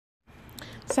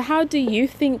So how do you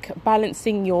think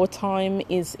balancing your time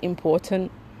is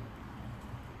important?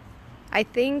 I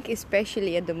think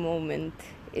especially at the moment,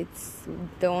 it's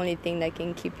the only thing that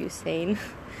can keep you sane,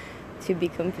 to be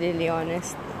completely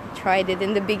honest. Tried it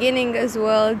in the beginning as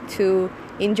well to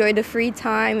enjoy the free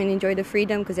time and enjoy the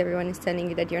freedom, because everyone is telling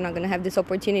you that you're not going to have this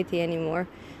opportunity anymore.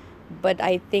 But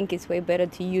I think it's way better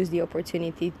to use the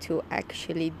opportunity to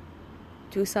actually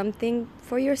do something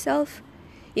for yourself,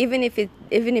 even if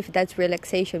that's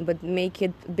relaxation, but make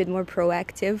it a bit more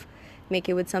proactive, make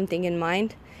it with something in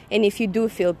mind. And if you do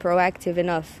feel proactive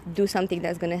enough, do something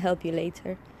that's going to help you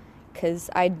later, because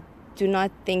I do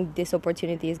not think this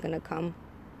opportunity is going to come,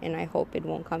 and I hope it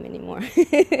won't come anymore.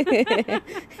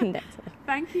 And that's all.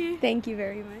 Thank you. Thank you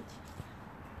very much.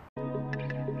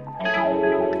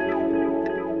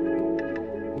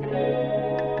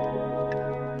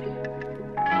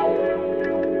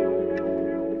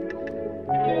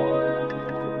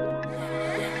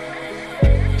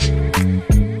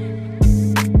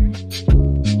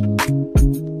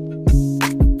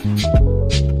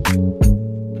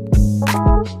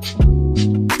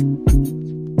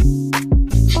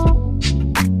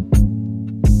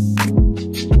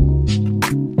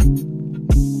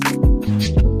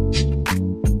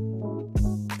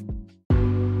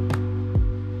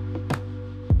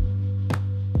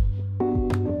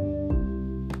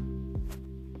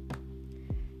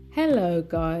 Hello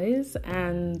guys,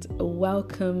 and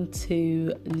welcome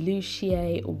to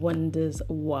Lucia Wonders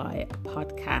Why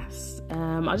podcast.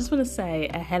 I just want to say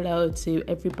a hello to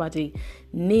everybody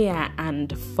near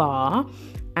and far,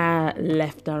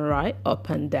 left and right, up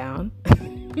and down,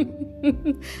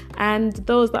 and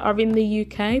those that are in the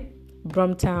UK,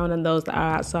 Brumtown, and those that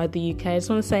are outside the UK. I just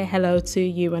want to say hello to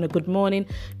you and a good morning,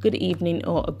 good evening,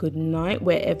 or a good night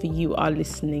wherever you are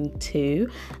listening to,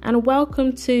 and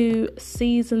welcome to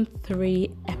season 3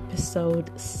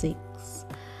 episode 6,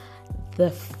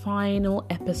 the final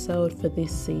episode for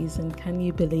this season. Can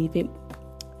you believe it?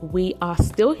 We are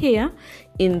still here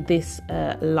in this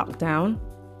lockdown,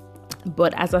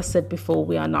 but as I said before,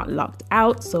 we are not locked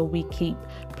out, so we keep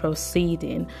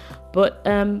proceeding. But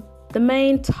the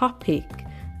main topic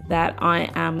that I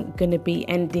am going to be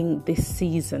ending this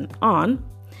season on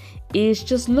is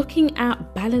just looking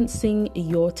at balancing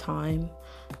your time.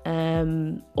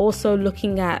 Also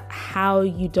looking at how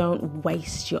you don't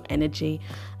waste your energy.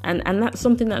 And that's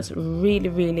something that's really,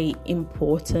 really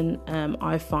important,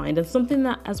 I find. And something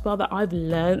that as well that I've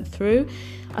learned through,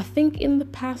 I think in the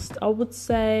past, I would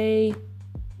say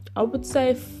 3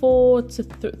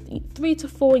 to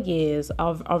 4 years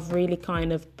of really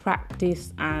kind of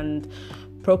practiced and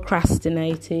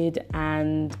procrastinated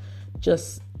and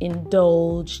just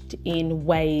indulged in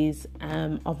ways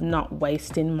of not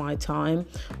wasting my time,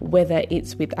 whether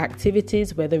it's with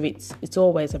activities, whether it's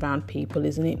always around people,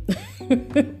 isn't it?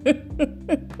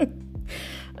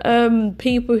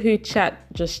 People who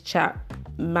just chat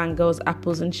mangoes,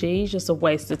 apples and cheese, just a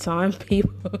waste of time.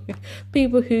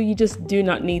 People who you just do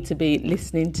not need to be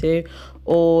listening to.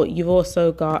 Or you've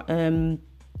also got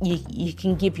you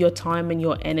can give your time and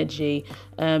your energy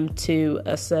to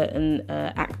a certain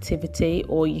activity,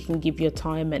 or you can give your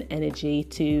time and energy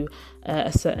to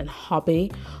a certain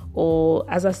hobby, or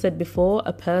as I said before,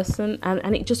 a person,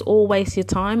 and it just all wastes your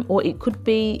time. Or it could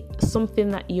be something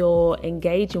that you're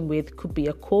engaging with, could be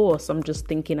a course, I'm just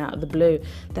thinking out of the blue,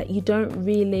 that you don't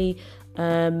really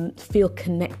feel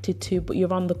connected to, but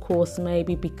you're on the course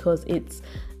maybe because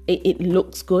it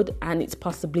looks good and it's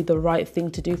possibly the right thing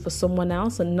to do for someone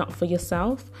else and not for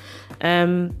yourself.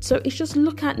 So it's just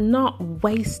look at not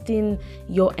wasting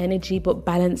your energy but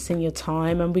balancing your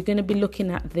time, and we're going to be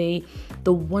looking at the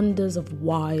wonders of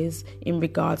whys in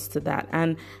regards to that,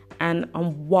 and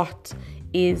on what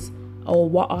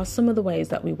are some of the ways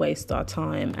that we waste our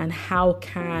time, and how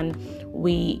can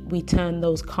we turn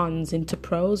those cons into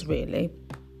pros, really.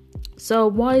 So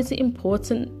why is it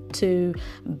important to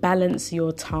balance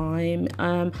your time?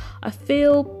 I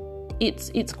feel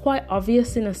it's quite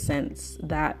obvious in a sense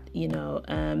that,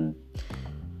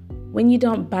 when you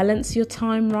don't balance your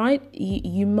time right,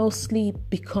 you mostly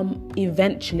become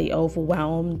eventually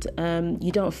overwhelmed.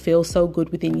 You don't feel so good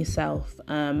within yourself.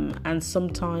 And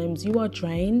sometimes you are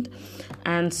drained,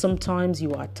 and sometimes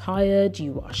you are tired,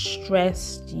 you are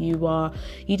stressed, you're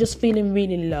just feeling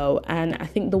really low. And I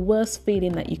think the worst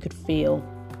feeling that you could feel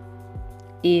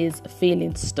is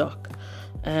feeling stuck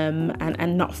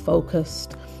and not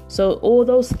focused. So all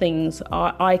those things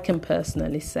I can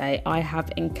personally say I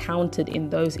have encountered in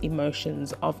those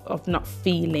emotions of not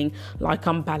feeling like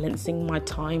I'm balancing my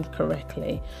time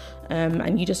correctly.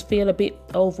 And you just feel a bit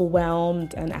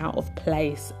overwhelmed and out of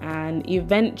place. And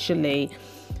eventually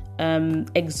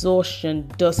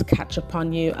exhaustion does catch up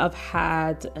on you. I've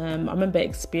had, I remember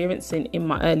experiencing in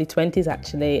my early 20s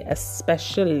actually,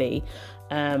 especially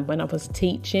when I was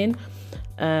teaching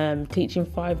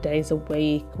 5 days a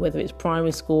week, whether it's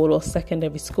primary school or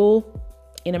secondary school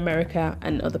in America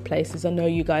and other places. I know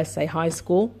you guys say high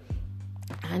school.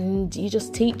 And you're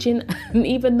just teaching, and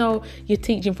even though you're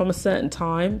teaching from a certain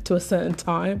time to a certain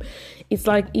time, it's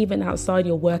like even outside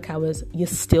your work hours, you're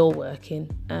still working.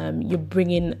 You're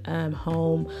bringing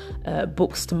home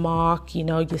books to mark,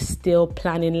 you're still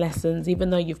planning lessons,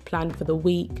 even though you've planned for the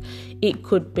week. It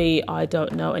could be, I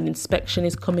don't know, an inspection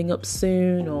is coming up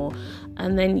soon,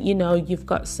 and then, you've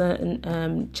got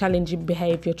certain challenging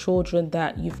behaviour children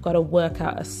that you've got to work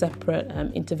out a separate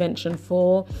intervention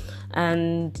for.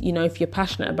 And, if you're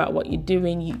passionate about what you're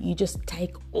doing, you just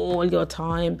take all your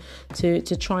time to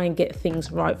try and get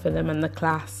things right for them and the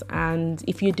class. And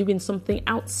if you're doing something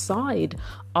outside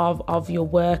of your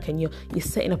work and you're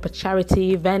setting up a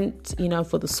charity event,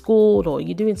 for the school, or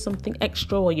you're doing something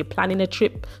extra, or you're planning a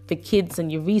trip for kids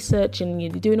and you're researching and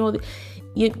you're doing all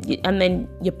and then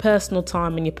your personal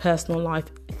time and your personal life,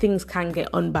 things can get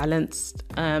unbalanced.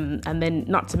 And then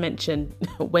not to mention,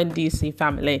 when do you see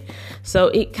family? So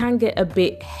it can get a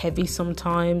bit heavy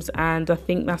sometimes. And I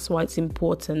think that's why it's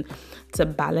important to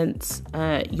balance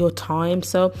your time.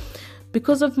 So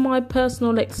because of my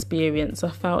personal experience,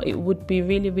 I felt it would be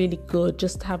really, really good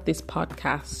just to have this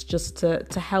podcast, just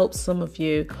to help some of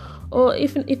you, or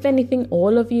if anything,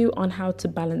 all of you, on how to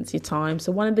balance your time.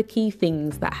 So one of the key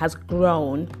things that has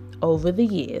grown over the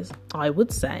years, I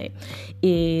would say,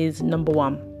 is number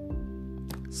one,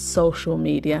 social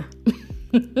media.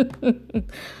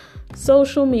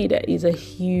 Social media is a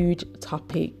huge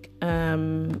topic.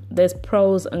 There's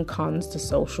pros and cons to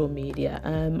social media.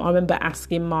 I remember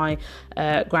asking my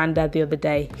granddad the other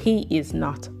day. He is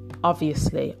not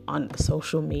obviously on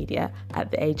social media at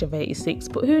the age of 86,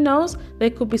 but who knows, there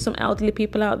could be some elderly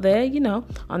people out there,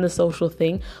 on the social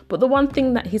thing. But the one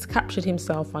thing that he's captured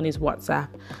himself on is WhatsApp.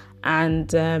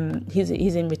 And he's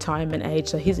in retirement age,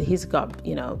 so he's got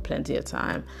plenty of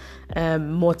time,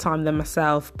 more time than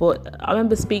myself. But I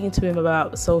remember speaking to him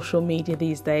about social media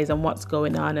these days and what's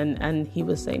going on, and he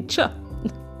was saying,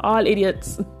 all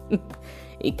idiots.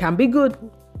 It can be good,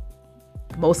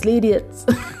 mostly idiots.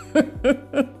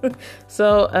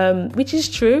 So which is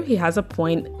true, he has a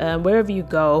point. Wherever you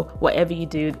go, whatever you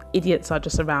do, idiots are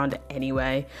just around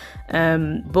anyway.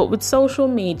 But with social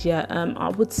media, I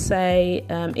would say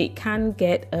it can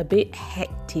get a bit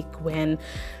hectic when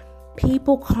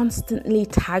people constantly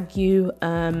tag you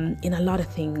in a lot of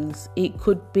things. It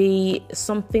could be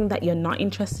something that you're not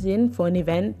interested in for an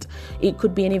event. It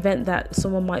could be an event that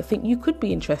someone might think you could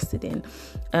be interested in.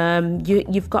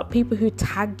 You've got people who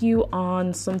tag you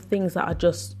on some things that are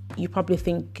just, you probably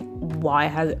think, why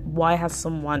has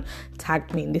someone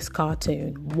tagged me in this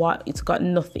cartoon? What? It's got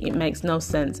nothing. It makes no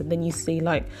sense. And then you see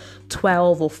like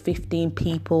 12 or 15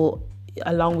 people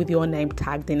along with your name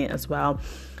tagged in it as well.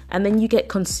 And then you get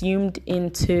consumed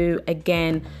into,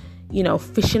 again,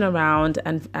 fishing around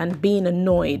and being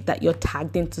annoyed that you're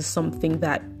tagged into something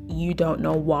that you don't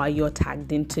know why you're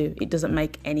tagged into. It doesn't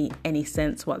make any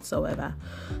sense whatsoever.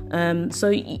 So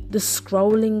the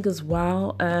scrolling as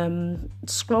well,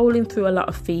 scrolling through a lot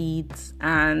of feeds,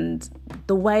 and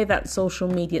the way that social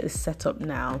media is set up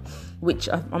now, which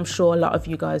I'm sure a lot of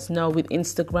you guys know, with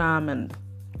Instagram and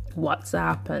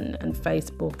WhatsApp and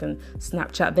Facebook and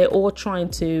Snapchat, they're all trying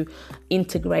to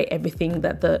integrate everything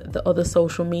that the other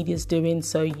social media is doing.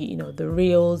 So the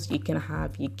reels, you can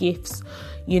have your GIFs,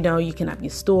 you can have your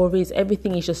stories.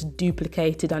 Everything is just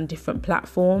duplicated on different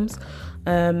platforms.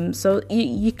 So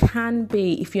you can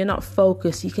be, if you're not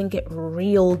focused, you can get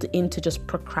reeled into just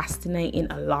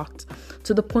procrastinating a lot,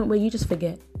 to the point where you just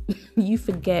forget. You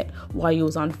forget why you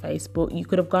was on Facebook. You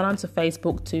could have gone onto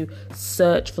Facebook to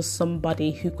search for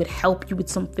somebody who could help you with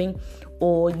something,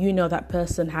 or that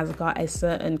person has got a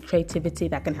certain creativity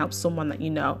that can help someone that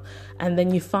and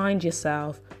then you find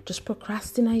yourself just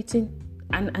procrastinating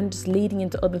and just leading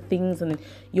into other things, and then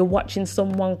you're watching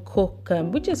someone cook,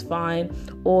 which is fine,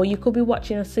 or you could be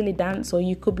watching a silly dance, or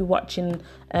you could be watching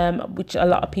which a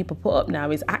lot of people put up now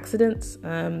is accidents,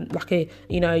 like a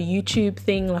YouTube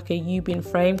thing, like a You Been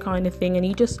Framed kind of thing, and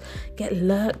you just get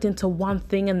lurked into one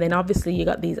thing. And then obviously you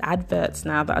got these adverts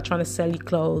now that are trying to sell you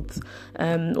clothes,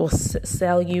 or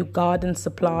sell you garden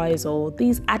supplies, or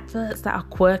these adverts that are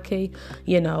quirky,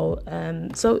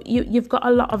 so you've got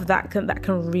a lot of that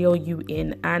can reel you in,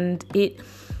 and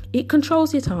it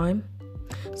controls your time.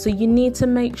 So you need to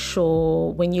make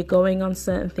sure when you're going on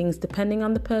certain things, depending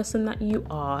on the person that you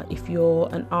are, if you're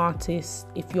an artist,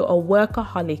 if you're a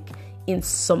workaholic, in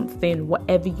something,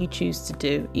 whatever you choose to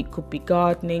do. It could be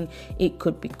gardening, it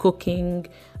could be cooking,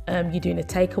 you're doing a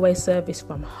takeaway service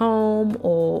from home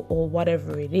or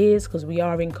whatever it is, because we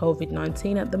are in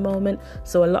COVID-19 at the moment.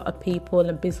 So a lot of people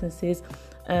and businesses,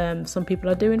 some people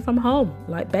are doing from home,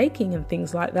 like baking and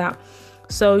things like that.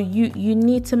 So you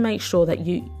need to make sure that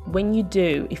when you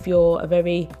do, if you're a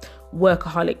very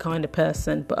workaholic kind of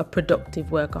person, but a productive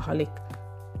workaholic,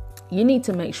 you need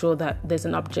to make sure that there's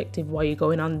an objective while you're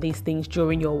going on these things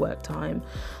during your work time.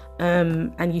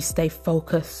 And you stay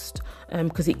focused,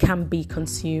 because it can be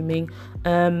consuming.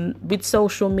 With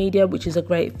social media, which is a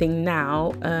great thing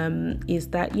now, is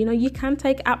that, you can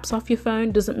take apps off your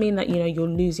phone. Doesn't mean that,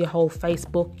 you'll lose your whole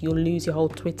Facebook, you'll lose your whole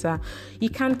Twitter. You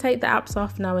can take the apps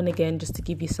off now and again just to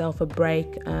give yourself a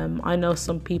break. I know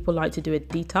some people like to do a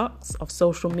detox of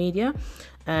social media.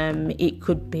 It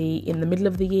could be in the middle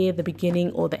of the year, the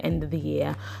beginning or the end of the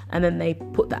year, and then they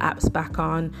put the apps back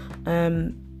on.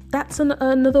 That's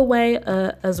another way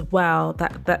as well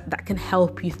that can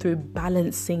help you through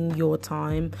balancing your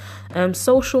time.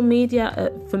 Social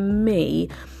media, for me,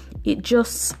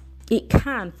 it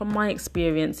can, from my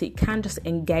experience, it can just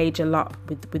engage a lot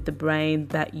with the brain,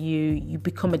 that you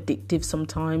become addictive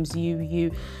sometimes.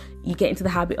 You get into the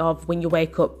habit of, when you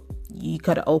wake up, you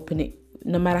got to open it.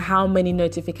 No matter how many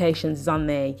notifications is on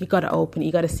there, you got to open it,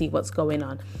 you got to see what's going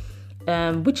on.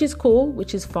 Which is cool,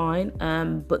 which is fine.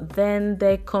 But then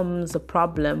there comes a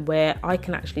problem where I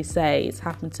can actually say it's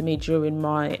happened to me during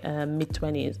my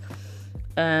mid-20s.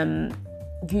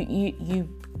 You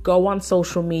go on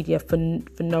social media for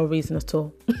no reason at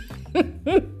all.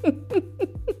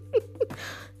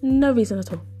 No reason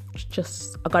at all.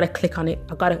 Just, I gotta click on it.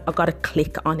 I gotta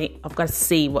click on it. I've got to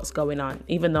see what's going on.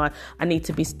 Even though I need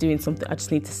to be doing something, I just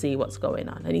need to see what's going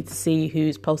on. I need to see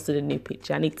who's posted a new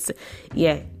picture. I need to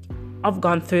see, I've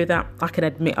gone through that. I can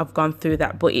admit I've gone through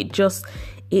that, but it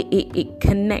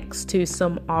connects to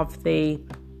some of the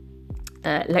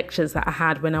lectures that I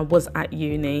had when I was at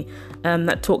uni,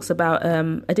 that talks about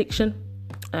addiction.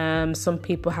 Some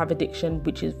people have addiction,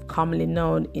 which is commonly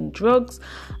known in drugs.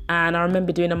 And I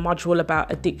remember doing a module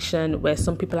about addiction, where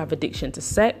some people have addiction to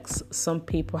sex, some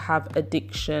people have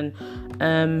addiction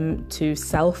to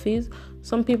selfies,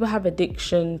 some people have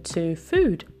addiction to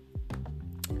food.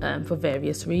 For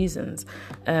various reasons.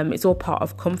 It's all part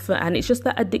of comfort, and it's just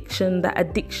that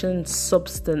addiction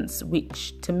substance,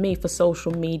 which to me, for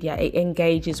social media, it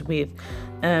engages with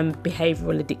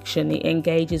behavioral addiction. It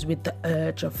engages with the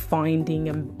urge of finding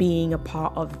and being a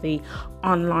part of the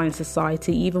online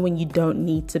society, even when you don't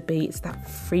need to be. It's that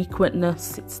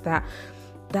frequentness, it's that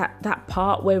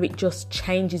part where it just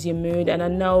changes your mood. And I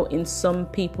know in some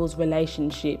people's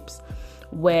relationships,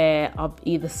 where I've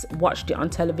either watched it on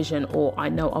television, or I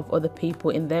know of other people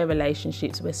in their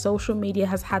relationships where social media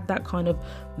has had that kind of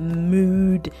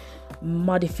mood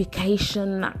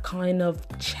modification, that kind of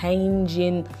change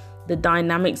in the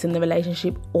dynamics in the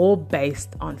relationship, all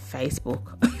based on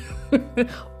Facebook,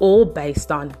 all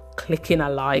based on clicking a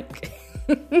like.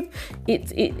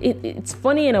 It's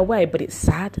funny in a way, but it's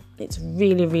sad. It's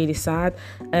really, really sad.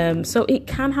 So it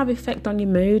can have effect on your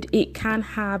mood. It can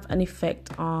have an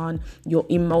effect on your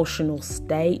emotional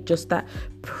state. Just that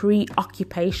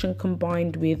preoccupation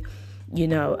combined with,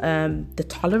 the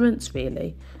tolerance,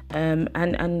 really.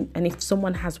 And if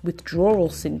someone has withdrawal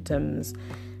symptoms,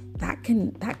 that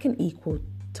can equal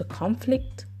to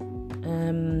conflict.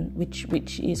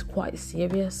 Which is quite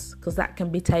serious, because that can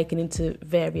be taken into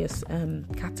various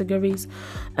categories.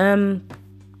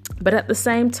 But at the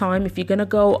same time, if you're going to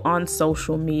go on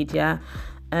social media,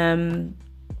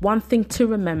 one thing to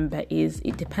remember is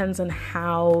it depends on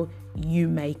how you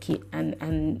make it,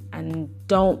 and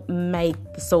don't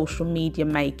make the social media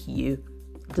make you.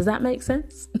 Does that make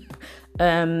sense?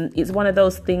 It's one of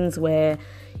those things where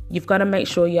you've got to make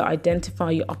sure you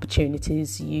identify your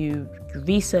opportunities, you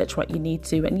research what you need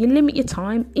to, and you limit your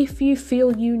time. If you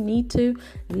feel you need to,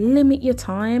 limit your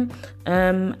time,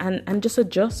 and just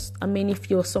adjust. I mean, if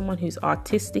you're someone who's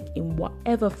artistic in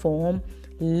whatever form,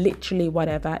 literally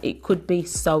whatever, it could be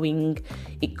sewing,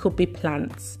 it could be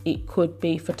plants, it could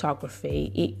be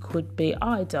photography, it could be,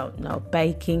 I don't know,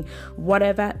 baking,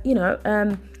 whatever,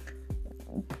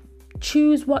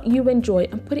 choose what you enjoy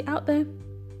and put it out there.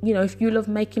 If you love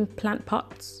making plant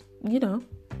pots,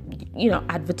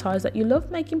 advertise that you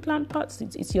love making plant pots.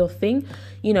 It's your thing.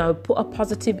 Put a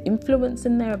positive influence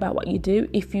in there about what you do.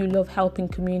 If you love helping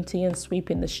community and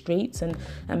sweeping the streets and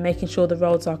making sure the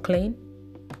roads are clean,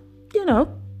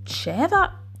 share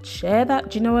that.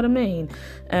 Do you know what I mean?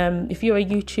 If you're a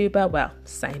YouTuber, well,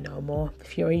 say no more.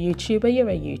 If you're a YouTuber, you're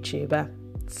a YouTuber.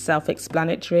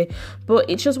 self-explanatory, but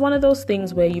it's just one of those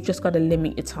things where you've just got to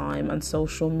limit your time on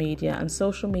social media, and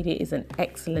social media is an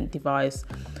excellent device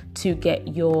to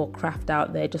get your craft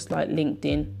out there, just like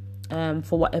LinkedIn,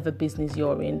 for whatever business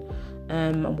you're in,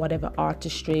 and whatever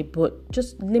artistry. But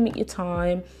just limit your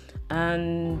time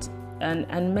and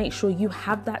make sure you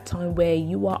have that time where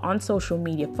you are on social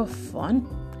media for fun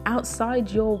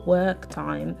outside your work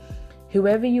time.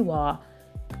 Whoever you are,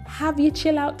 have your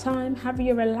chill out time, have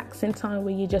your relaxing time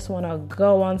where you just want to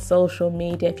go on social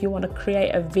media. If you want to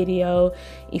create a video,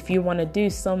 if you want to do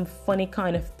some funny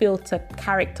kind of filter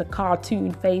character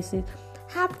cartoon faces,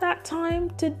 have that time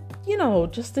to,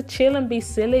 just to chill and be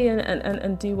silly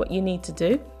and do what you need to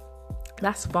do.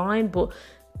 That's fine, but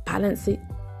balance it.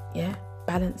 Yeah,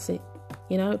 balance it.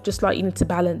 Just like you need to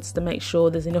balance to make sure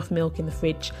there's enough milk in the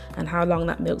fridge and how long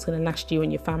that milk's going to last you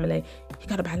and your family. You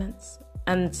got to balance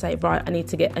and say, right, I need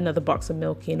to get another box of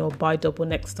milk in or buy double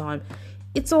next time.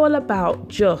 It's all about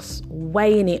just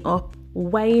weighing it up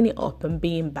and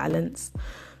being balanced.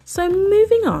 So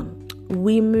moving on,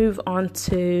 we move on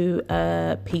to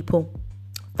people,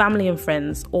 family and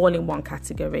friends, all in one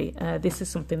category. This is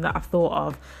something that I thought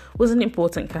of was an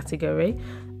important category.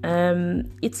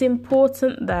 It's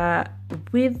important that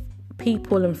with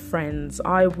people and friends,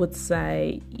 I would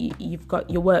say you've got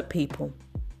your work people.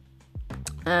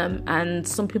 And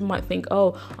some people might think,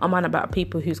 oh, I'm on about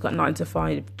people who's got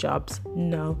 9-to-5 jobs.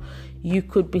 No, you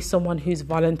could be someone who's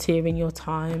volunteering your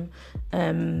time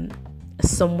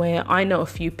somewhere. I know a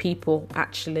few people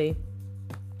actually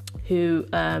who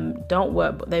don't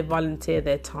work, but they volunteer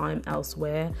their time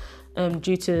elsewhere.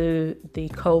 Due to the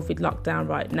COVID lockdown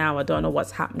right now, I don't know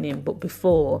what's happening, but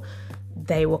before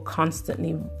they were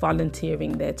constantly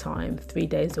volunteering their time 3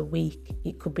 days a week.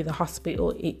 It could be the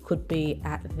hospital, it could be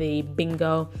at the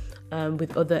bingo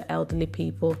with other elderly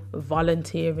people,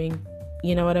 volunteering,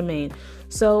 you know what I mean?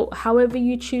 So however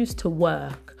you choose to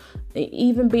work,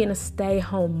 even being a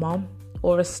stay-home mom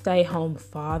or a stay-home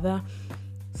father,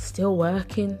 still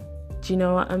working. Do you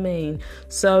know what I mean?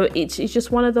 So it's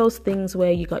just one of those things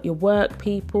where you got your work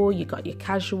people, you got your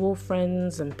casual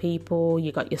friends and people,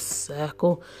 you got your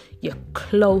circle, your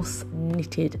close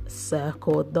knitted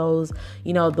circle, those,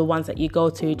 the ones that you go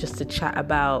to just to chat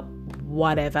about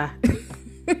whatever.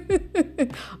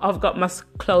 I've got my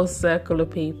close circle of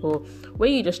people where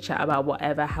you just chat about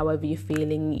whatever, however you're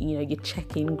feeling, your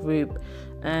check-in group.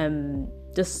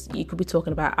 Just, you could be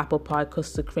talking about apple pie,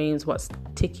 custard creams, what's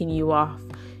ticking you off.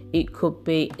 It could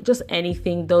be just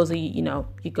anything. Those are, you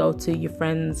go to your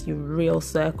friends, your real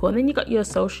circle. And then you got your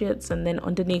associates. And then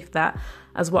underneath that,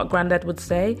 as what Granddad would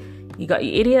say, you got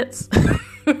your idiots.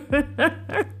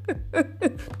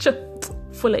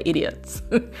 Full of idiots.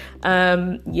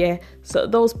 So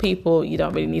those people you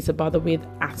don't really need to bother with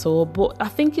at all. But I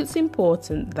think it's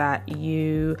important that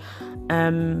you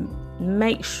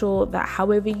make sure that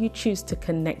however you choose to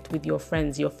connect with your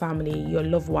friends, your family, your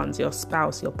loved ones, your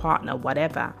spouse, your partner,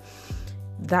 whatever,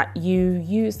 that you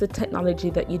use the technology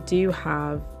that you do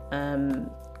have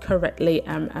correctly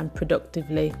and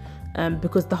productively,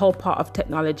 because the whole part of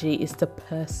technology is to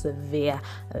persevere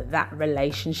that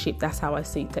relationship. That's how I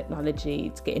see technology.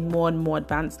 It's getting more and more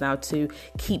advanced now to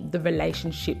keep the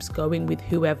relationships going with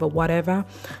whoever, whatever.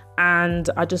 And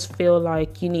I just feel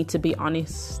like you need to be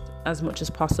honest as much as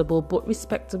possible, but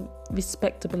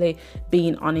respectably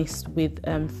being honest with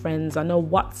friends. I know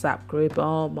WhatsApp group,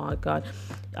 oh my God,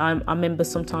 I remember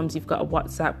sometimes you've got a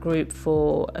WhatsApp group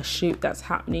for a shoot that's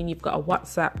happening, you've got a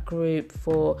WhatsApp group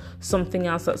for something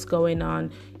else that's going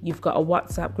on, you've got a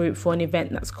WhatsApp group for an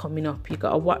event that's coming up, you've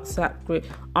got a WhatsApp group,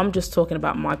 I'm just talking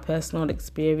about my personal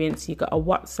experience, you've got a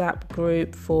WhatsApp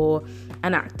group for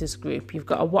an actors group, you've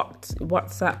got a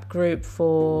WhatsApp group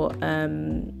for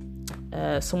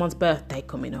someone's birthday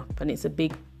coming up and it's a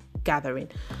big gathering.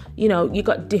 You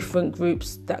got different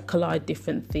groups that collide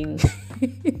different things.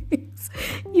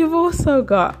 You've also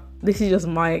got, this is just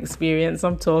my experience,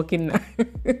 I'm talking now.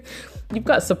 You've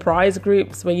got surprise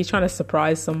groups where you're trying to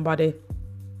surprise somebody.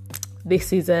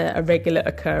 This is a regular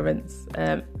occurrence.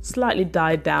 Slightly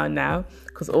died down now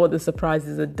because all the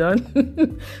surprises are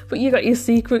done. But you got your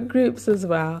secret groups as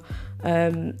well.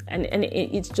 And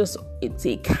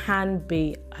it can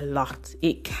be a lot.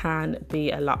 It can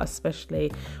be a lot,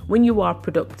 especially when you are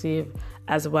productive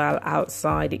as well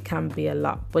outside. It can be a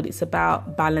lot, but it's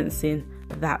about balancing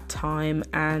that time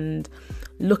and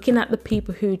looking at the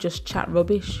people who just chat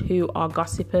rubbish, who are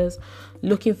gossipers,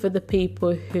 looking for the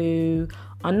people who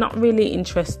are not really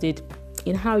interested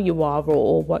in how you are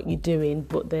or what you're doing,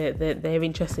 but they're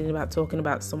interested in about talking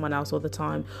about someone else all the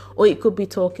time. Or it could be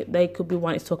they could be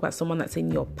wanting to talk about someone that's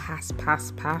in your past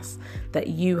that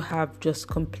you have just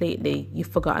completely, you've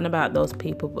forgotten about those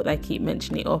people, but they keep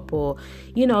mentioning it up. Or,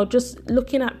 you know, just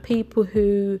looking at people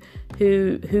who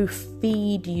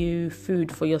feed you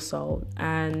food for your soul,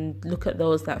 and look at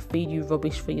those that feed you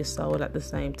rubbish for your soul at the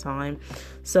same time.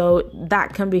 So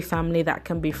that can be family, that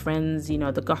can be friends, you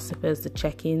know, the gossipers, the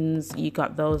check-ins. You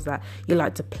got those that you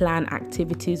like to plan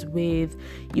activities with.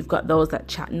 You've got those that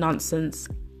chat nonsense,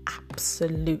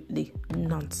 absolutely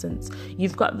nonsense.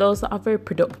 You've got those that are very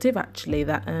productive, actually,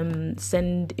 that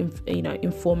send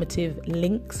informative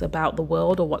links about the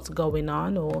world or what's going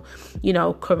on, or, you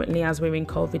know, currently as we're in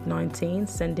COVID-19,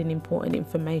 sending important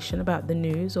information about the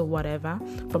news or whatever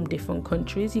from different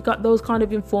countries. You got those kind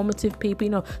of informative people,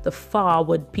 you know, the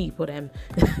forward people, them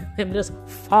just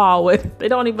forward. They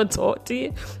don't even talk to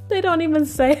you, they don't even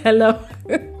say hello.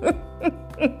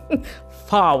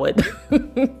 Forward.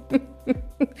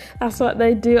 That's what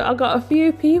they do. I got a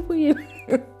few people,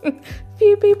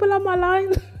 few people on my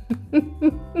line.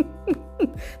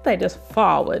 They just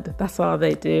forward. That's all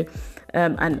they do.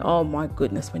 And oh my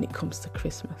goodness, when it comes to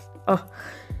Christmas,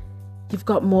 you've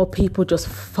got more people just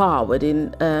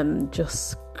forwarding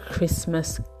just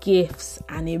Christmas gifts,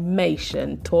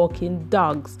 animation, talking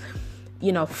dogs,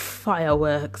 you know,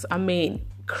 fireworks. I mean,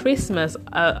 Christmas,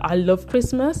 I love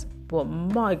Christmas, but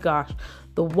my gosh,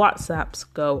 the WhatsApps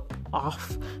go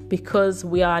off, because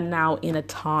we are now in a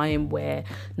time where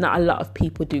not a lot of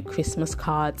people do Christmas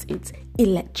cards. It's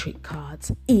electric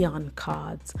cards, Eon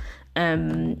cards.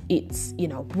 It's, you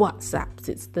know, WhatsApps.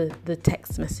 It's the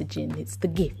text messaging. It's the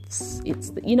gifts. It's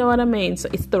the, you know what I mean? So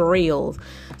it's the reels.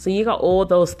 So you got all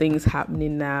those things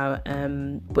happening now.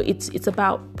 But it's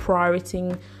about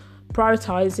prioritizing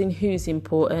who's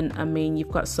important. I mean,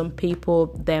 you've got some people,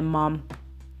 their mom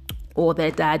or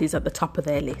their dad is at the top of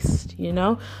their list, you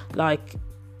know, like,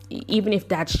 even if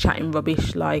dad's chatting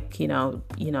rubbish, like, you know,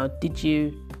 did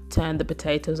you turn the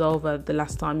potatoes over the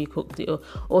last time you cooked it,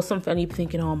 or something, and you're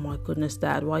thinking, oh my goodness,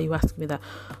 Dad, why are you asking me that?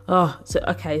 So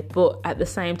okay, but at the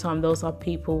same time, those are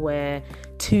people where,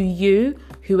 to you,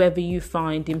 whoever you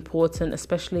find important,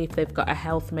 especially if they've got a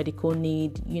health medical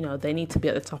need, you know, they need to be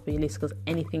at the top of your list, because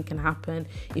anything can happen.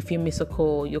 If you miss a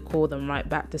call, you'll call them right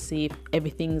back to see if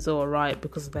everything's all right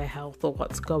because of their health or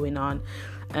what's going on.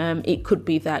 It could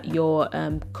be that you're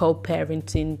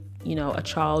co-parenting, you know, a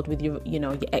child with your, you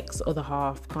know, your ex other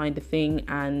half kind of thing,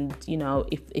 and, you know,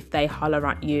 if they holler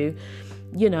at you,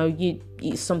 you know,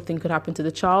 something could happen to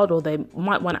the child, or they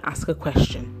might want to ask a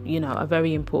question, you know, a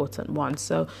very important one.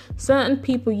 So certain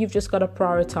people you've just got to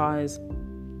prioritize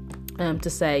to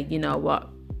say, you know what,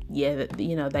 yeah,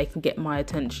 you know, they can get my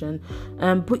attention.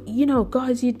 But, you know,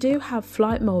 guys, you do have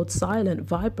flight mode, silent,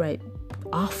 vibrate,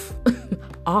 off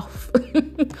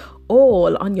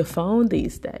all on your phone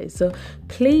these days. So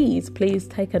please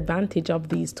take advantage of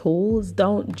these tools.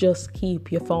 Don't just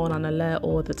keep your phone on alert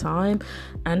all the time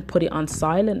and put it on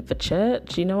silent for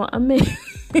church. You know what I mean?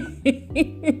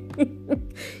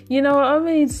 You know what I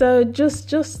mean? So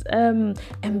just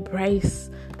embrace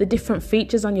the different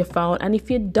features on your phone. And if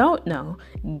you don't know,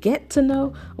 get to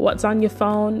know what's on your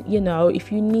phone. You know,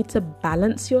 if you need to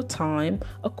balance your time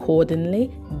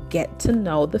accordingly, get to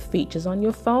know the features on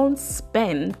your phone.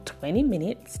 Spend 20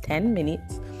 minutes, 10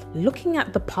 minutes looking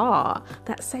at the bar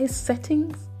that says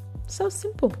settings. So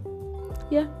simple.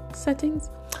 Yeah, settings.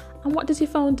 And what does your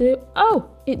phone do? Oh,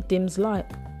 it dims light.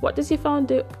 What does your phone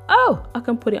do? Oh, I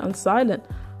can put it on silent.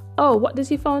 Oh, what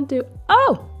does your phone do?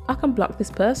 Oh, I can block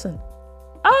this person.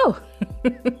 Oh,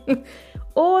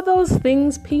 all those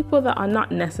things, people that are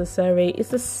not necessary. It's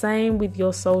the same with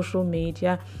your social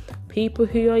media. People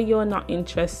who you're not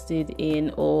interested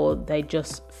in, or they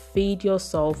just feed your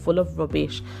soul full of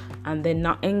rubbish and they're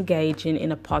not engaging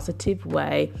in a positive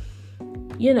way.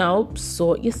 You know,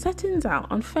 sort your settings out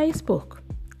on Facebook.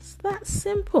 It's that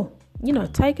simple. You know,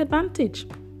 take advantage.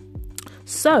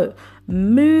 So,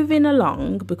 moving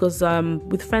along, because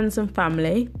with friends and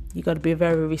family, you got to be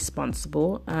very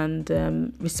responsible and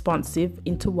responsive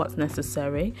into what's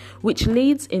necessary, which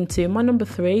leads into my number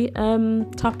 3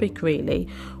 topic, really,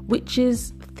 which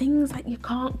is things that you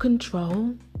can't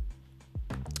control.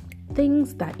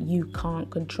 Things that you can't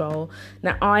control.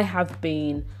 Now, I have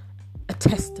been a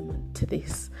testament to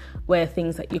this, where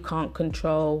things that you can't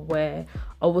control, where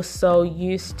I was so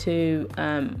used to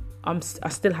I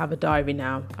still have a diary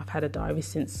now. I've had a diary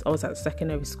since I was at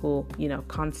secondary school, you know,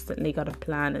 constantly got a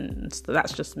plan, and so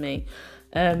that's just me.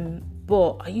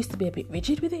 But I used to be a bit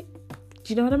rigid with it.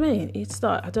 Do you know what I mean?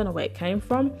 I don't know where it came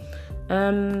from.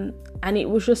 And it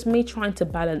was just me trying to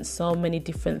balance so many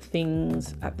different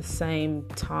things at the same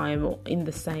time or in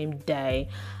the same day.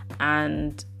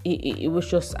 And it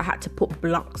was just, I had to put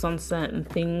blocks on certain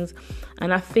things.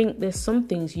 And I think there's some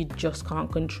things you just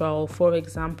can't control. For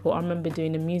example, I remember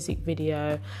doing a music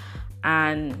video,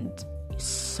 and it's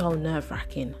so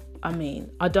nerve-wracking. I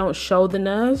mean, I don't show the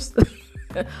nerves.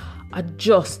 I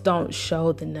just don't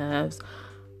show the nerves.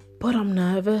 But I'm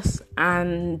nervous,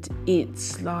 and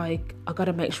it's like I got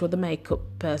to make sure the makeup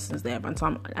person's there on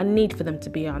time. I need for them to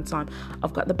be on time.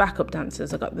 I've got the backup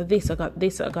dancers. I got this. I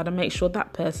got to make sure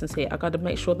that person's here. I got to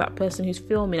make sure that person who's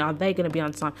filming, are they going to be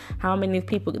on time? How many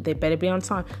people? They better be on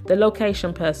time. The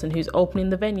location person who's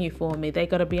opening the venue for me, they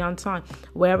got to be on time.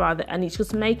 Where are they? And it's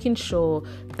just making sure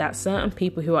that certain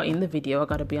people who are in the video are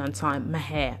got to be on time. My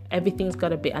hair, everything's got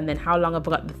to be. And then how long have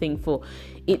I got the thing for?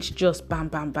 It's just bam,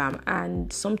 bam, bam.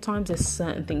 And sometimes there's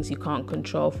certain things you can't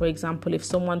control. For example, if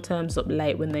someone turns up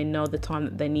late when they know the time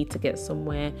that they need to get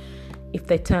somewhere, if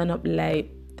they turn up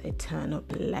late, they turn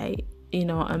up late. You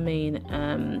know what I mean?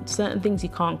 Certain things you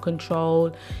can't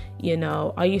control. You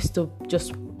know, I used to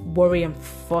just worry and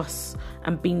fuss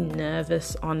and be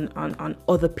nervous on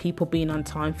other people being on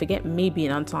time. Forget me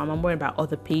being on time. I'm worrying about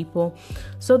other people.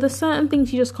 So there's certain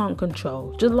things you just can't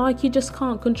control. Just like you just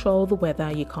can't control the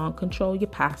weather. You can't control your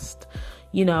past.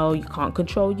 You know, you can't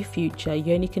control your future.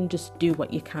 You only can just do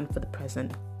what you can for the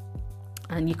present.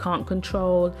 And you can't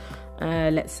control,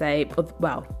 let's say,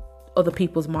 other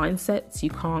people's mindsets. You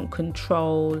can't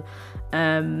control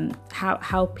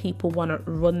how people want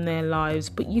to run their lives,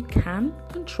 but you can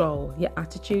control your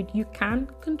attitude. You can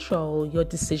control your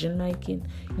decision making.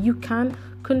 You can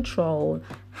control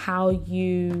how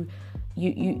you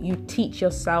teach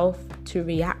yourself to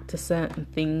react to certain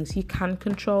things. You can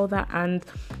control that. And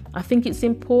I think it's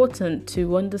important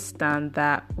to understand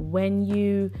that when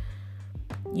you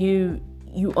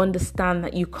understand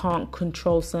that you can't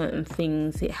control certain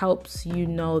things, it helps you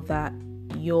know that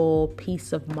your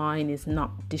peace of mind is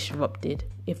not disrupted,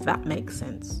 if that makes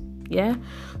sense. Yeah,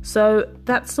 so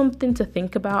that's something to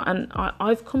think about. And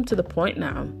I've come to the point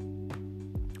now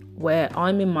where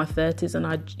I'm in my 30s, and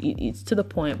it's to the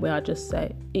point where I just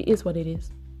say it is what it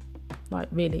is. Like,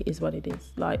 really is what it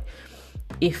is. Like,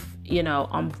 if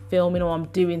I'm filming or I'm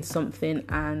doing something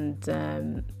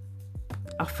and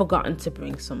I've forgotten to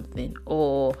bring something,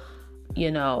 or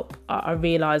I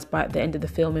realised by the end of the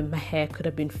filming my hair could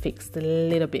have been fixed a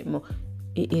little bit more.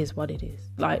 It is what it is.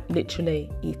 Like,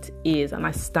 literally, it is. And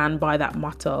I stand by that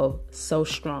motto so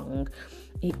strong.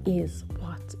 It is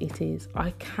what it is.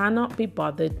 I cannot be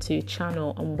bothered to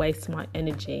channel and waste my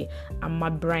energy and my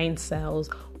brain cells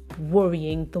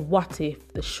worrying the what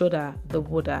if, the shoulda, the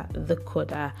woulda, the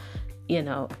coulda.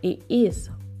 It is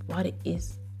what it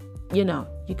is. You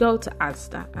go to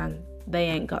Asda and they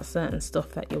ain't got certain stuff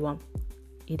that you want.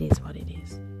 It is what it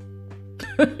is.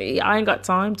 I ain't got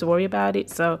time to worry about it.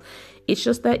 So it's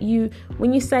just that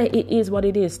when you say it is what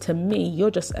it is, to me,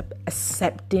 you're just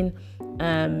accepting.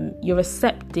 You're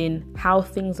accepting how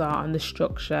things are and the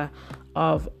structure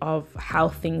of how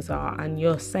things are, and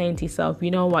you're saying to yourself,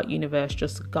 you know what, universe,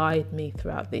 just guide me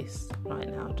throughout this right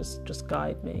now. Just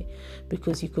guide me,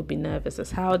 because you could be nervous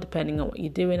as hell depending on what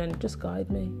you're doing, and just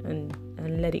guide me and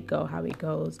let it go how it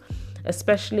goes.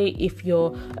 Especially if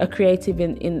you're a creative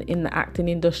in the acting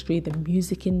industry, the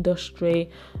music industry,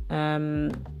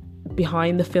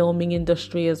 behind the filming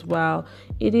industry as well.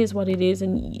 It is what it is,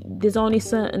 and there's only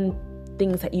certain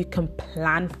things that you can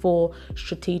plan for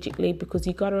strategically, because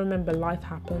you got to remember life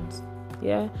happens.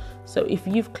 Yeah, so if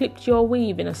you've clipped your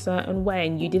weave in a certain way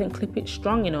and you didn't clip it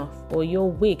strong enough, or your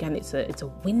wig, and it's a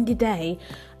windy day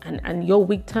and your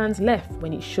wig turns left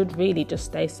when it should really just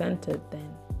stay centered, then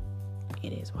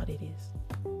it is what it is.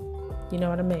 You know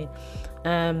what I mean?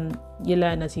 You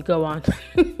learn as you go on.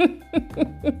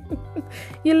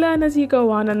 You learn as you go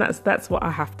on, and that's what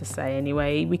I have to say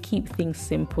anyway. We keep things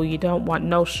simple. You don't want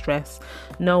no stress,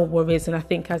 no worries. And I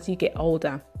think as you get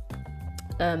older,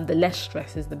 the less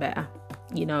stress is the better.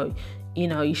 You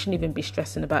shouldn't even be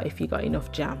stressing about if you got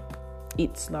enough jam.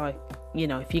 It's like,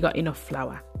 if you got enough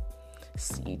flour,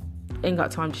 so you ain't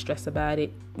got time to stress about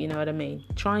it. You know what I mean?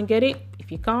 Try and get it.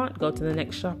 If you can't, go to the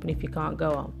next shop, and if you can't,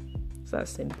 go on. So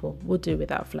that's simple. We'll do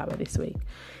without flour this week.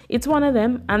 It's one of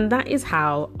them, and that is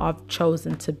how I've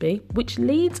chosen to be, which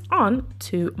leads on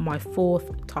to my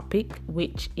fourth topic,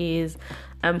 which is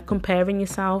comparing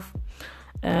yourself.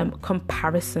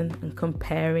 Comparison and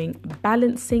comparing,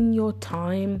 balancing your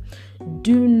time.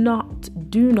 Do not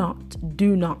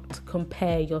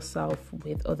compare yourself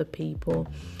with other people,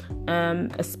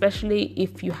 especially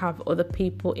if you have other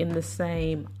people in the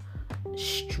same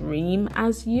stream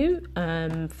as you.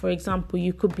 For example,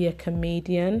 you could be a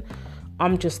comedian.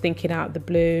 I'm just thinking out the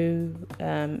blue.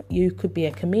 You could be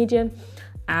a comedian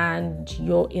and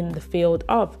you're in the field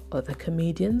of other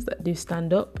comedians that do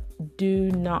stand up.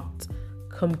 Do not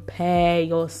compare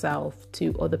yourself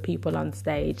to other people on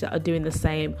stage that are doing the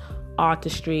same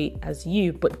artistry as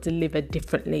you, but deliver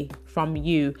differently from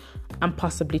you and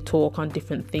possibly talk on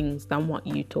different things than what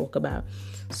you talk about.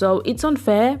 So it's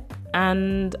unfair,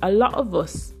 and a lot of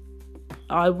us,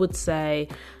 I would say,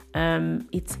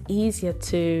 it's easier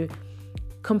to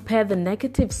compare the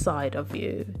negative side of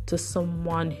you to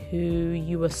someone who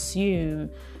you assume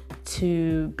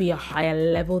to be a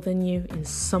higher level than you in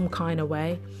some kind of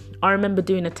way. I remember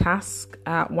doing a task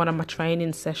at one of my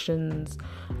training sessions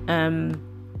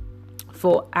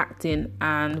for acting,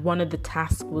 and one of the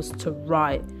tasks was to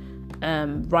write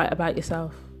about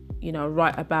yourself,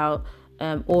 write about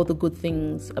all the good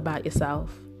things about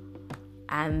yourself,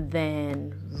 and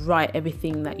then write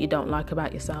everything that you don't like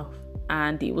about yourself.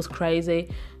 And it was crazy.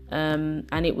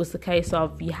 And it was the case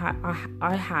of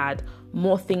I had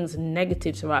more things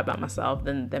negative to write about myself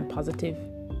than positive.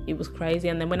 It was crazy.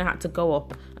 And then when I had to go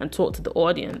up and talk to the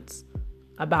audience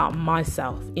about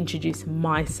myself, introduce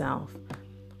myself,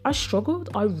 I struggled.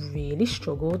 I really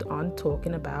struggled on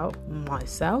talking about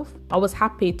myself. I was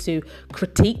happy to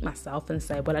critique myself and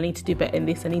say, well, I need to do better in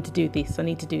this. I need to do this. I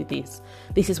need to do this.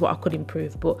 This is what I could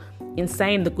improve. But in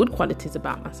saying the good qualities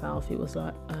about myself, it was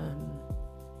like, I'd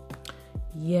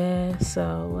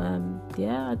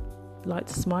like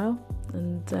to smile.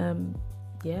 And,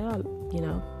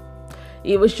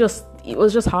 it was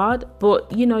just hard.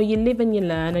 But, you live and you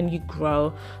learn and you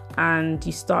grow, and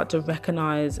you start to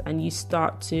recognize and you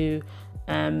start to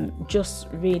just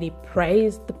really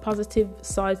praise the positive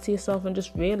side to yourself, and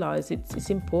just realize it's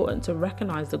important to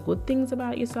recognize the good things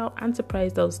about yourself and to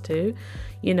praise those too.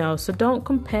 So don't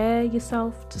compare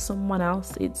yourself to someone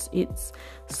else. It's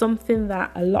something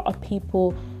that a lot of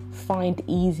people find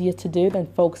easier to do than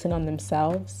focusing on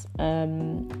themselves.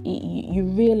 You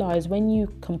realize when you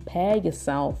compare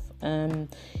yourself,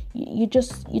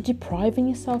 you're depriving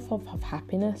yourself of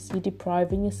happiness. You're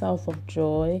depriving yourself of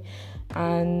joy,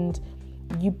 and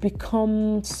you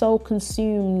become so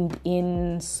consumed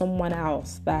in someone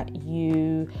else that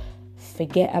you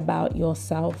forget about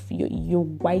yourself. You're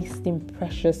wasting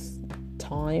precious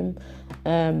time.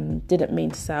 Didn't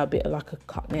mean to sound a bit like a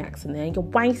Cockney accent there. You're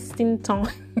wasting time.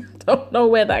 Don't know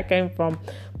where that came from.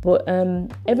 But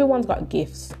everyone's got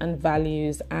gifts and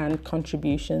values and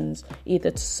contributions,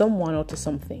 either to someone or to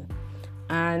something.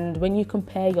 And when you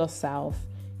compare yourself,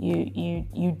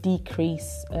 you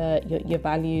decrease your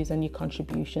values and your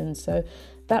contributions. So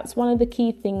that's one of the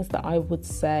key things that I would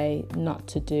say not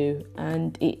to do.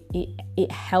 And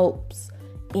it helps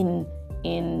in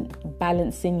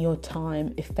balancing your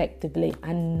time effectively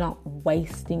and not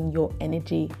wasting your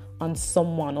energy on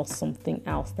someone or something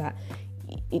else that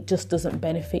it just doesn't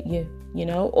benefit you.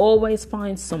 Always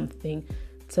find something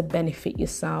to benefit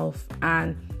yourself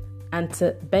and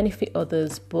to benefit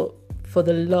others, but for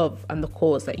the love and the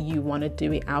cause that you want to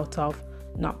do it out of,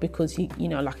 not because you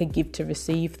like a give to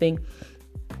receive thing.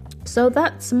 So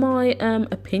that's my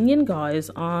opinion, guys,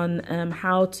 on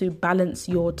how to balance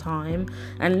your time,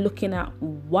 and looking at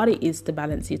what it is to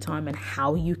balance your time and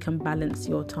how you can balance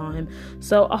your time.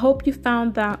 So I hope you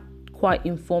found that quite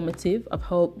informative. I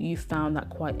hope you found that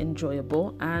quite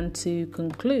enjoyable. And to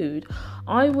conclude,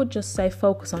 I would just say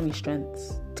focus on your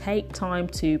strengths. Take time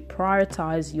to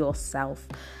prioritize yourself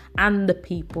and the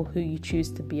people who you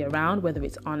choose to be around, whether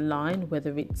it's online,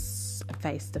 whether it's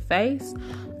face-to-face,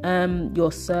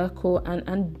 your circle,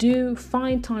 and do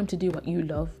find time to do what you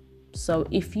love. So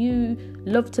if you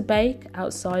love to bake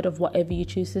outside of whatever you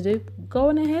choose to do, go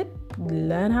on ahead,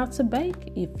 learn how to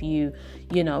bake. If you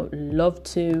love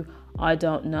to,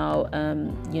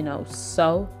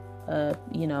 sew,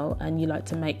 and you like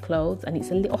to make clothes, and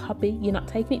it's a little hobby, you're not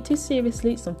taking it too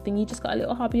seriously, it's something you just got a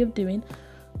little hobby of doing,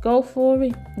 go for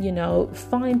it.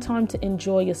 Find time to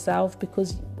enjoy yourself,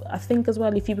 because I think as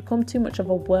well, if you become too much of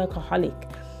a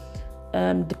workaholic,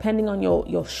 depending on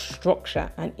your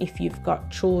structure, and if you've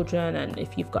got children and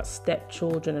if you've got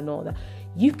stepchildren and all that,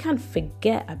 you can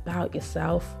forget about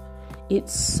yourself.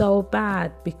 It's so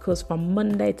bad, because from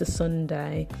Monday to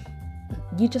Sunday,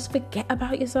 you just forget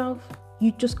about yourself.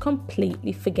 You just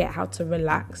completely forget how to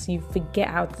relax. You forget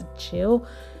how to chill.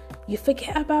 You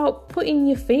forget about putting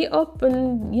your feet up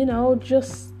and,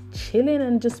 just chilling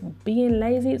and just being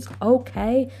lazy. It's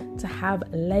okay to have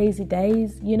lazy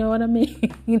days. You know what I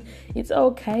mean? It's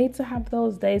okay to have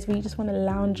those days where you just want to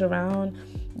lounge around,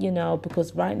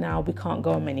 because right now we can't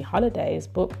go on many holidays,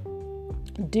 but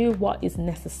do what is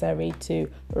necessary to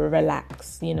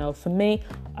relax. You know, for me,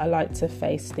 I like to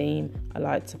face steam. I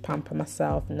like to pamper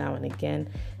myself now and again.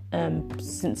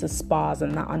 Since the spas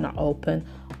and that are not open,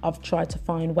 I've tried to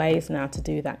find ways now to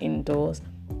do that indoors.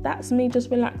 That's me just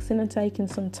relaxing and taking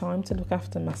some time to look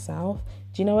after myself.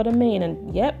 Do you know what I mean?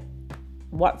 And yep,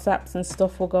 WhatsApps and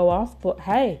stuff will go off, but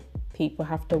hey, people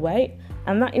have to wait.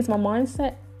 And that is my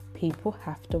mindset. People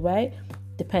have to wait,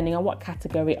 depending on what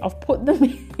category I've put them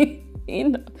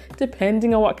in.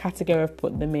 Depending on what category I've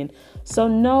put them in. So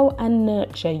know and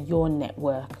nurture your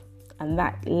network. And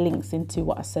that links into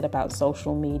what I said about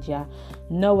social media.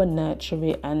 Know and nurture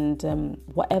it, and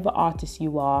whatever artist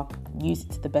you are, use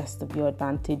it to the best of your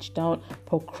advantage. Don't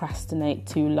procrastinate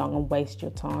too long and waste your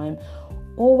time.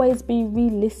 Always be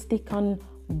realistic on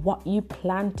what you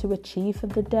plan to achieve for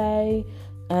the day.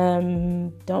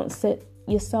 Don't set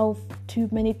yourself too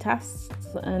many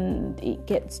tasks and it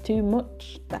gets too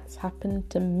much. That's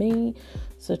happened to me.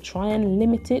 So try and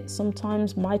limit it.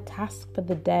 Sometimes my task for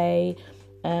the day,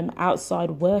 outside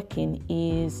working,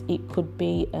 it could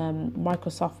be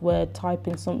Microsoft Word,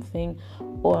 typing something,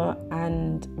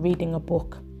 and reading a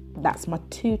book. That's my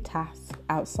 2 tasks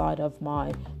outside of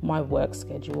my work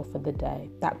schedule for the day.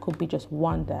 That could be just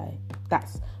one day.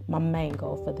 That's my main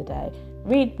goal for the day.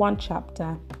 Read 1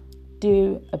 chapter,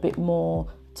 do a bit more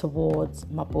towards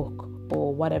my book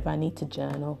or whatever I need to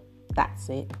journal. That's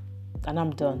it, and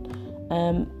I'm done.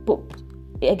 But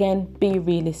again, be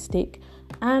realistic.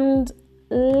 And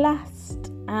last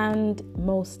and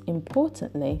most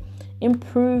importantly,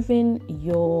 improving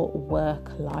your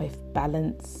work-life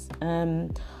balance.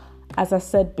 As I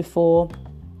said before,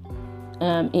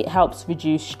 it helps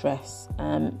reduce stress.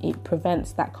 It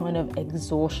prevents that kind of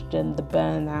exhaustion, the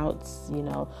burnouts, you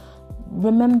know.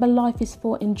 Remember, life is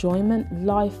for enjoyment.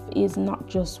 Life is not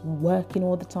just working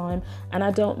all the time. And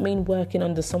I don't mean working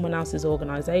under someone else's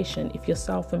organization. If you're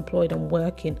self-employed and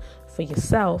working for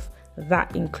yourself,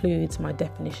 that includes my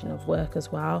definition of work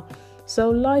as well. So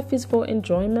life is for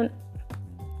enjoyment.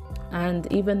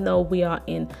 And even though we are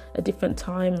in a different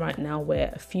time right now where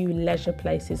a few leisure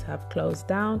places have closed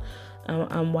down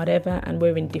and whatever, and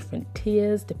we're in different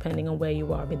tiers depending on where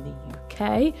you are in the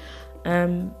UK,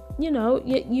 you know,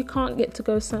 you can't get to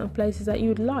go certain places that you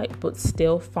would like, but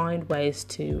still find ways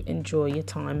to enjoy your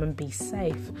time and be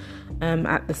safe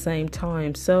at the same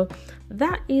time. So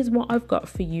that is what I've got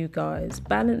for you guys,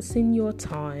 balancing your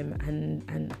time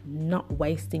and not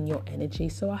wasting your energy.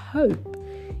 So I hope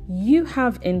you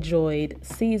have enjoyed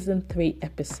season 3,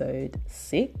 episode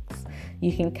 6.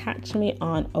 You can catch me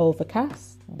on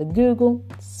Overcast, the Google,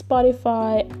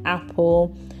 Spotify,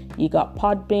 Apple. You got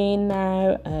Podbean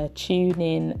now,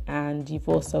 TuneIn, and you've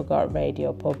also got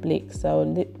Radio Public. So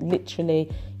literally,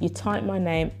 you type my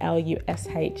name,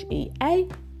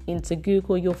 Lushea, into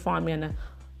Google, you'll find me on a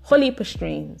whole heap of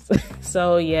streams.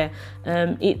 So yeah,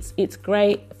 it's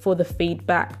great for the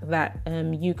feedback that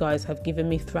you guys have given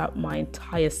me throughout my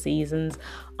entire seasons.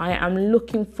 I am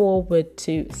looking forward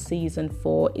to season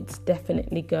 4. It's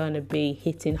definitely going to be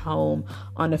hitting home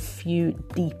on a few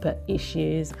deeper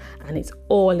issues, and it's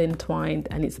all entwined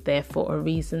and it's there for a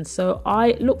reason. So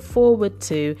I look forward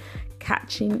to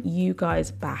catching you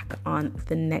guys back on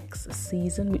the next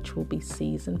season, which will be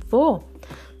season 4.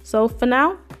 So for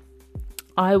now,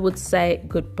 I would say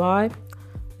goodbye,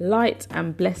 light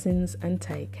and blessings, and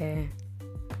take care.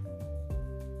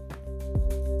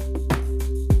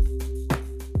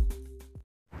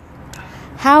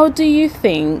 How do you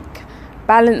think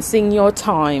balancing your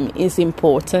time is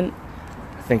important?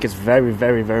 I think it's very,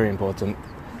 very, very important.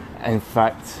 In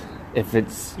fact, if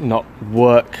it's not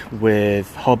work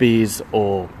with hobbies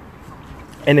or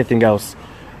anything else,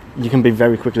 you can be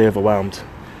very quickly overwhelmed.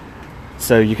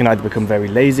 So you can either become very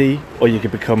lazy or you can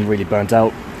become really burnt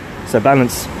out. So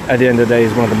balance, at the end of the day,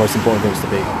 is one of the most important things to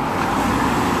be.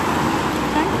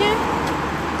 Thank you.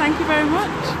 Thank you very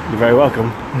much. You're very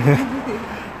welcome.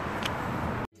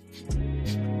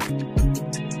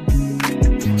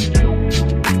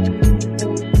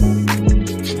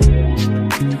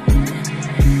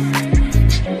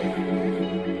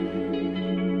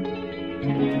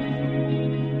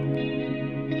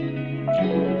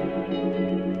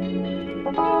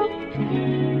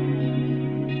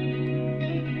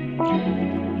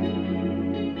 Thank you.